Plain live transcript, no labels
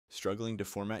Struggling to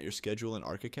format your schedule in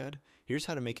Archicad? Here's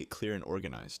how to make it clear and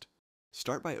organized.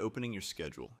 Start by opening your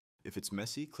schedule. If it's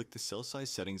messy, click the cell size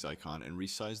settings icon and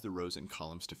resize the rows and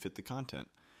columns to fit the content.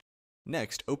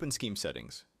 Next, open Scheme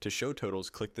Settings. To show totals,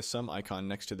 click the sum icon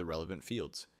next to the relevant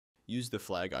fields. Use the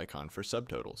flag icon for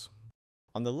subtotals.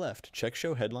 On the left, check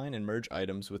Show Headline and merge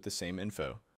items with the same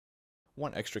info.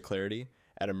 Want extra clarity?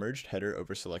 Add a merged header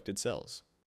over selected cells.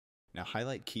 Now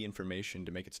highlight key information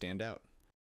to make it stand out.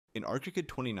 In Archicad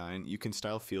 29, you can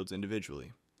style fields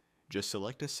individually. Just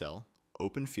select a cell,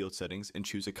 open Field Settings, and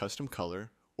choose a custom color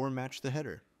or match the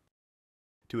header.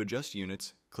 To adjust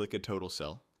units, click a total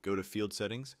cell, go to Field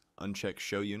Settings, uncheck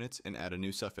Show Units, and add a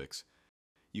new suffix.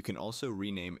 You can also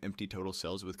rename empty total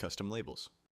cells with custom labels.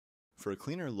 For a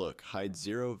cleaner look, hide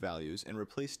zero values and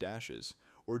replace dashes,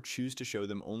 or choose to show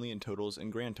them only in totals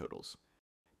and grand totals.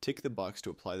 Tick the box to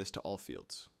apply this to all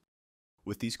fields.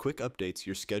 With these quick updates,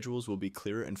 your schedules will be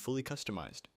clearer and fully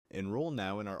customized. Enroll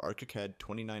now in our Archicad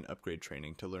 29 upgrade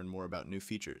training to learn more about new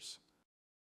features.